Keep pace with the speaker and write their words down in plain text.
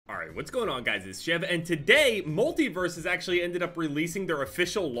Alright, what's going on, guys? It's Chev, and today, MULTIVERSUS actually ended up releasing their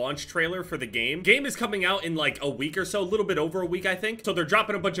official launch trailer for the game. Game is coming out in like a week or so, a little bit over a week, I think. So they're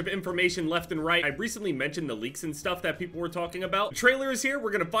dropping a bunch of information left and right. I recently mentioned the leaks and stuff that people were talking about. The trailer is here. We're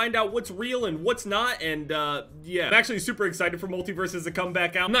gonna find out what's real and what's not, and yeah. I'm actually super excited for MULTIVERSUS to come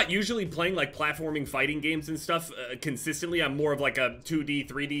back out. I'm not usually playing like platforming fighting games and stuff consistently. I'm more of like a 2D,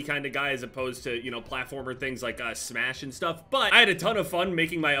 3D kind of guy as opposed to, you know, platformer things like Smash and stuff. But I had a ton of fun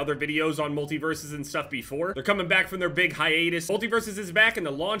making my other videos on MULTIVERSUS and stuff before. They're coming back from their big hiatus. MULTIVERSUS is back, and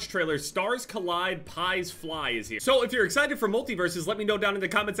the launch trailer, Stars Collide, Pies Fly, is here. So if you're excited for MULTIVERSUS, let me know down in the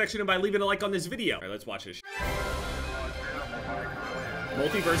comment section and by leaving a like on this video. All right, let's watch this.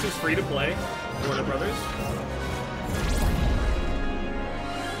 MULTIVERSUS free to play. Warner Brothers.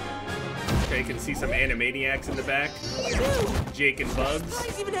 Okay, you can see some Animaniacs in the back. Jake and Bugs. Do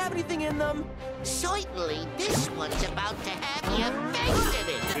these even have anything in them? Certainly, this one's about to have your face in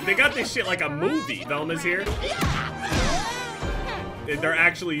it. Dude, they got this shit like a movie. Velma's here. They're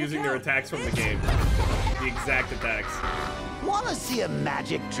actually using their attacks from the game. The exact attacks. Wanna see a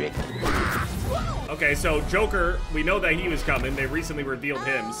magic trick? Okay, so Joker, we know that he was coming. They recently revealed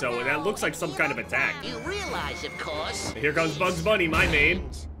him, so that looks like some kind of attack. You realize, of course. Here comes Bugs Bunny, my main.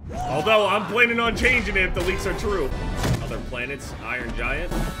 Although, I'm planning on changing it if the leaks are true. Other planets, Iron Giant.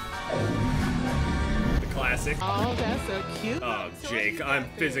 The classic. Oh, that's so cute. Oh, Jake, I'm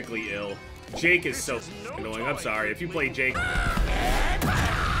physically ill. Jake is so annoying. I'm sorry. If you play Jake...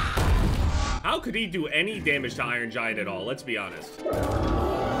 How could he do any damage to Iron Giant at all? Let's be honest.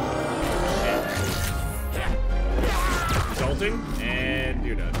 Resulting, and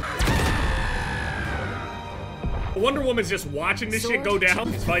you're done. Wonder Woman's just watching this shit go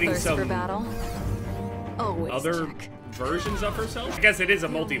down. She's fighting some other versions of herself. I guess it is a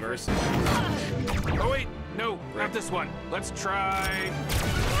multiverse. Oh wait, no, not this one. Let's try.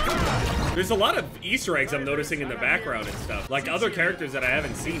 There's a lot of Easter eggs I'm noticing in the background and stuff. Like other characters that I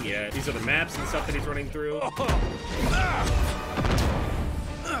haven't seen yet. These are the maps and stuff that he's running through.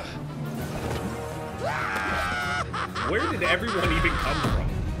 Where did everyone even come from?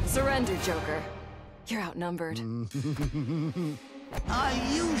 Surrender, Joker. You're outnumbered.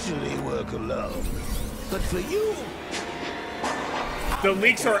 I usually work alone, but for you... The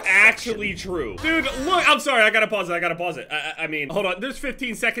leaks are actually true. Dude, look, I'm sorry, I gotta pause it, I mean, hold on, there's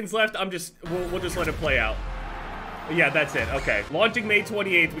 15 seconds left. We'll just let it play out. Yeah, that's it, okay. Launching May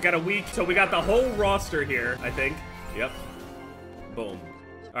 28th, we got a week, so we got the whole roster here, I think. Yep, boom.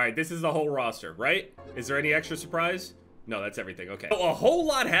 All right, this is the whole roster, right? Is there any extra surprise? No, that's everything, okay. So a whole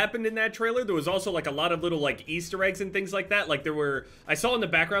lot happened in that trailer. There was also like a lot of little like Easter eggs and things like that. Like there were, I saw in the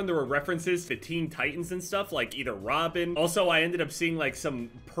background, there were references to Teen Titans and stuff, like either Robin. Also, I ended up seeing like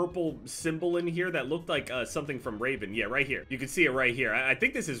some purple symbol in here that looked like something from Raven. Yeah, right here. You can see it right here. I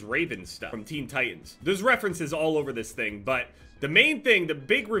think this is Raven stuff from Teen Titans. There's references all over this thing, but the main thing, the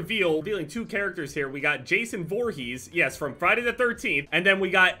big reveal, revealing two characters here. We got Jason Voorhees, yes, from Friday the 13th, and then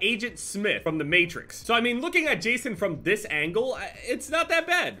we got Agent Smith from The Matrix. So, I mean, looking at Jason from this angle, it's not that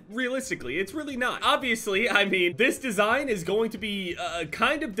bad. Realistically, it's really not. Obviously, I mean, this design is going to be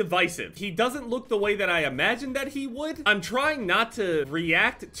kind of divisive. He doesn't look the way that I imagined that he would. I'm trying not to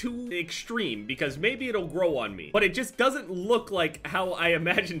react too extreme because maybe it'll grow on me, but it just doesn't look like how I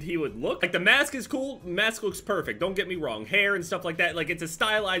imagined he would look. Like, the mask is cool. Mask looks perfect. Don't get me wrong. Hair and stuff like that. Like, it's a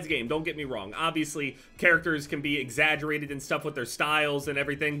stylized game, don't get me wrong. Obviously, characters can be exaggerated and stuff with their styles and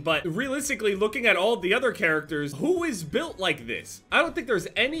everything, but realistically, looking at all the other characters, who is built like this? I don't think there's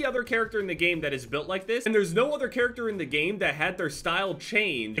any other character in the game that is built like this, and there's no other character in the game that had their style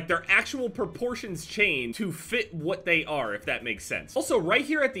changed, like their actual proportions changed to fit what they are, if that makes sense. Also, right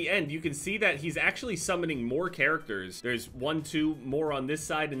here at the end, you can see that he's actually summoning more characters. There's 1, 2 more on this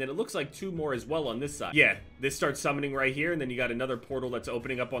side, and then it looks like 2 more as well on this side. Yeah, this starts summoning right here, and then you got another portal that's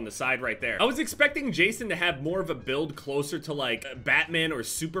opening up on the side right there. I was expecting Jason to have more of a build closer to like Batman or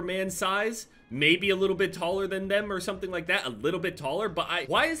Superman size. Maybe a little bit taller than them or something like that. A little bit taller, but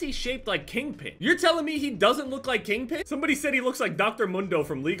why is he shaped like Kingpin? You're telling me he doesn't look like Kingpin? Somebody said he looks like Dr. Mundo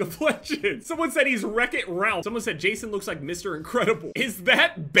from League of Legends. Someone said he's Wreck-It Ralph. Someone said Jason looks like Mr. Incredible. Is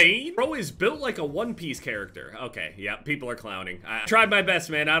that Bane? Bro is built like a One Piece character. Okay, yeah, people are clowning. I tried my best,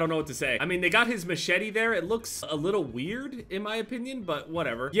 man. I don't know what to say. I mean, they got his machete there. It looks a little weird, in my opinion, but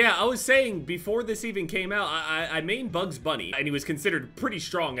whatever. Yeah, I was saying, before this even came out, I mained Bugs Bunny, and he was considered pretty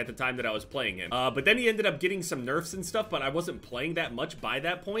strong at the time that I was playing him. him. But then he ended up getting some nerfs and stuff, but I wasn't playing that much by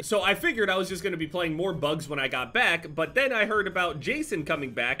that point. So I figured I was just gonna be playing more bugs when I got back, but then I heard about Jason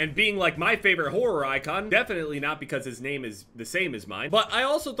coming back and being like my favorite horror icon. Definitely not because his name is the same as mine, but I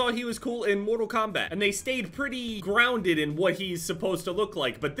also thought he was cool in Mortal Kombat, and they stayed pretty grounded in what he's supposed to look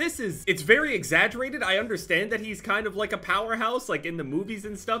like. But this is, it's very exaggerated. I understand that he's kind of like a powerhouse, like in the movies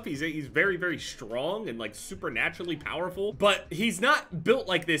and stuff. He's very, very strong and like supernaturally powerful, but he's not built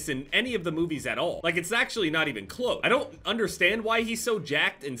like this in any of the movies at all. Like, it's actually not even close. I don't understand why he's so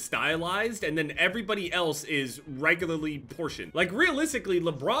jacked and stylized, and then everybody else is regularly portioned. Like, realistically,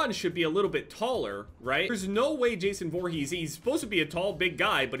 LeBron should be a little bit taller, right? There's no way Jason Voorhees, he's supposed to be a tall, big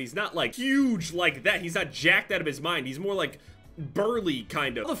guy, but he's not like huge like that. He's not jacked out of his mind. He's more like burly,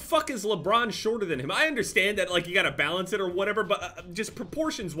 kind of. How the fuck is LeBron shorter than him? I understand that, like, you gotta balance it or whatever, but just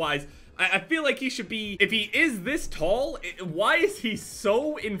proportions wise, I feel like he should be, if he is this tall, why is he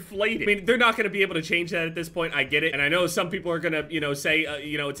so inflated? I mean, they're not going to be able to change that at this point. I get it. And I know some people are going to, you know, say,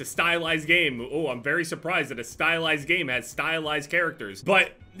 you know, it's a stylized game. Oh, I'm very surprised that a stylized game has stylized characters.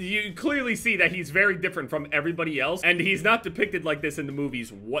 But you clearly see that he's very different from everybody else, and he's not depicted like this in the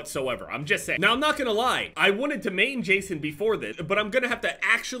movies whatsoever. I'm just saying. Now, I'm not gonna lie. I wanted to main Jason before this, but I'm gonna have to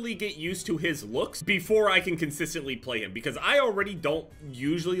actually get used to his looks before I can consistently play him, because I already don't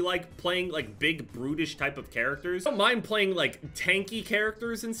usually like playing like big, brutish type of characters. I don't mind playing like tanky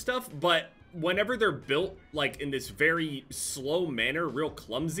characters and stuff, but whenever they're built like in this very slow manner, real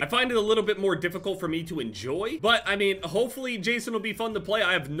clumsy, I find it a little bit more difficult for me to enjoy. But I mean, hopefully Jason will be fun to play.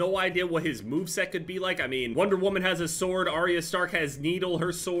 I have no idea what his moveset could be like. I mean, Wonder Woman has a sword, Arya Stark has Needle,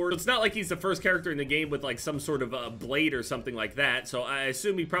 her sword. So it's not like he's the first character in the game with like some sort of a blade or something like that. So I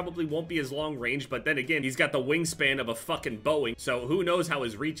assume he probably won't be as long range, but then again, he's got the wingspan of a fucking Boeing. So who knows how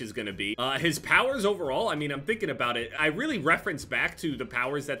his reach is gonna be. His powers overall, I mean, I'm thinking about it. I really reference back to the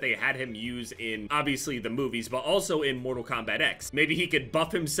powers that they had him use in obviously the movies, but also in Mortal Kombat X. Maybe he could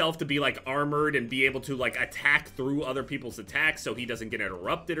buff himself to be like armored and be able to like attack through other people's attacks so he doesn't get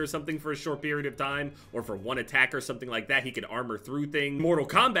interrupted or something for a short period of time, or for one attack or something like that. He could armor through things. Mortal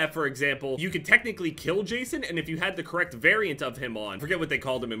Kombat, for example, you could technically kill Jason, and if you had the correct variant of him on, I forget what they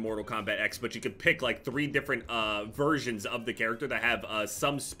called him in Mortal Kombat X, but you could pick like 3 different versions of the character that have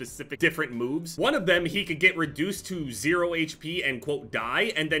some specific different moves. One of them, he could get reduced to 0 HP and quote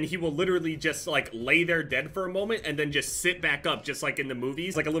die, and then he will literally just like lay there dead for a moment and then just sit back up, just like in the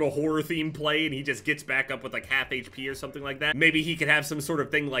movies, like a little horror theme play, and he just gets back up with like half HP or something like that. Maybe he could have some sort of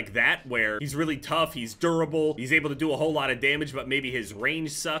thing like that where he's really tough, he's durable, he's able to do a whole lot of damage, but maybe his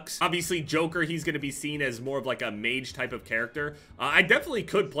range sucks. Obviously Joker, he's going to be seen as more of like a mage type of character. I definitely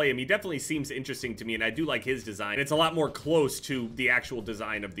could play him. He definitely seems interesting to me, and I do like his design. It's a lot more close to the actual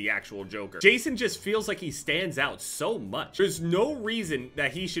design of the actual Joker. Jason just feels like he stands out so much. There's no reason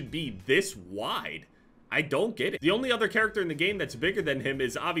that he should be this wide. I don't get it. The only other character in the game that's bigger than him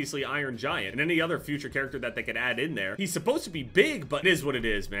is obviously Iron Giant, and any other future character that they could add in there. He's supposed to be big, but it is what it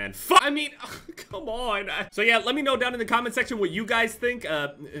is, man. I mean, come on. So yeah, let me know down in the comment section what you guys think.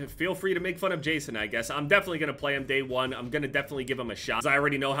 Feel free to make fun of Jason, I guess. I'm definitely gonna play him day one. I'm gonna definitely give him a shot, 'cause I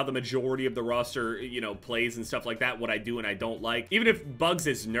already know how the majority of the roster, you know, plays and stuff like that, what I do and I don't like. Even if Bugs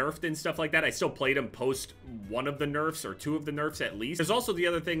is nerfed and stuff like that, I still played him post one of the nerfs or 2 of the nerfs at least. There's also the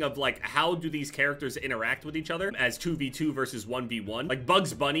other thing of like, how do these characters interact with each other as 2v2 versus 1v1. Like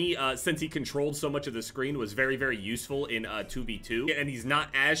Bugs Bunny, since he controlled so much of the screen, was very, very useful in 2v2, and he's not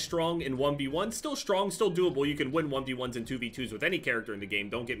as strong in 1v1. Still strong, still doable. You can win 1v1s and 2v2s with any character in the game,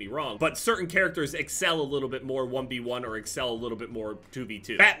 don't get me wrong, but certain characters excel a little bit more 1v1 or excel a little bit more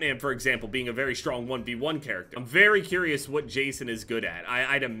 2v2. Batman, for example, being a very strong 1v1 character. I'm very curious what Jason is good at.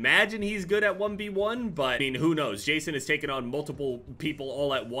 I'd imagine he's good at 1v1, but I mean, who knows? Jason has taken on multiple people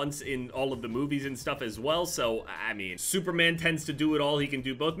all at once in all of the movies and stuff as well. So, I mean, Superman tends to do it all. He can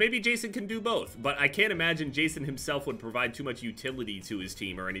do both. Maybe Jason can do both, but I can't imagine Jason himself would provide too much utility to his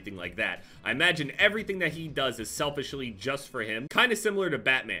team or anything like that. I imagine everything that he does is selfishly just for him, kind of similar to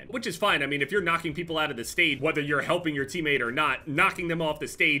Batman, which is fine. I mean, if you're knocking people out of the stage, whether you're helping your teammate or not, knocking them off the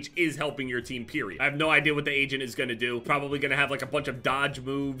stage is helping your team, period. I have no idea what the agent is going to do. Probably going to have like a bunch of dodge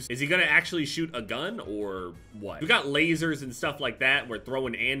moves. Is he going to actually shoot a gun or what? We got lasers and stuff like that. We're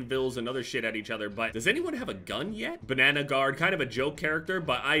throwing anvils and other shit at each other, but does anyone have a gun yet? Banana Guard, kind of a joke character,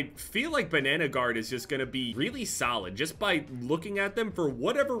 but I feel like Banana Guard is just gonna be really solid just by looking at them for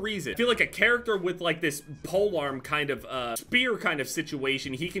whatever reason. I feel like a character with like this polearm kind of spear kind of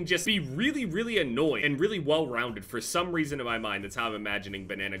situation, he can just be really, really annoying and really well-rounded for some reason in my mind. That's how I'm imagining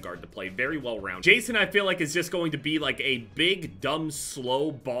Banana Guard to play. Very well-rounded. Jason, I feel like, is just going to be like a big, dumb,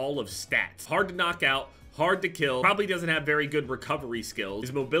 slow ball of stats. Hard to knock out, hard to kill, probably doesn't have very good recovery skills.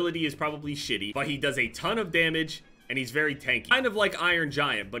 His mobility is probably shitty, but he does a ton of damage, and he's very tanky. Kind of like Iron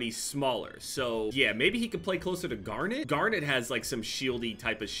Giant, but he's smaller. So yeah, maybe he could play closer to Garnet. Garnet has like some shieldy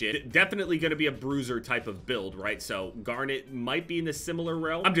type of shit. Definitely gonna be a bruiser type of build, right? So Garnet might be in the similar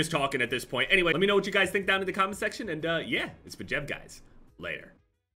realm. I'm just talking at this point. Anyway, let me know what you guys think down in the comment section, and yeah, it's been Jev, guys. Later.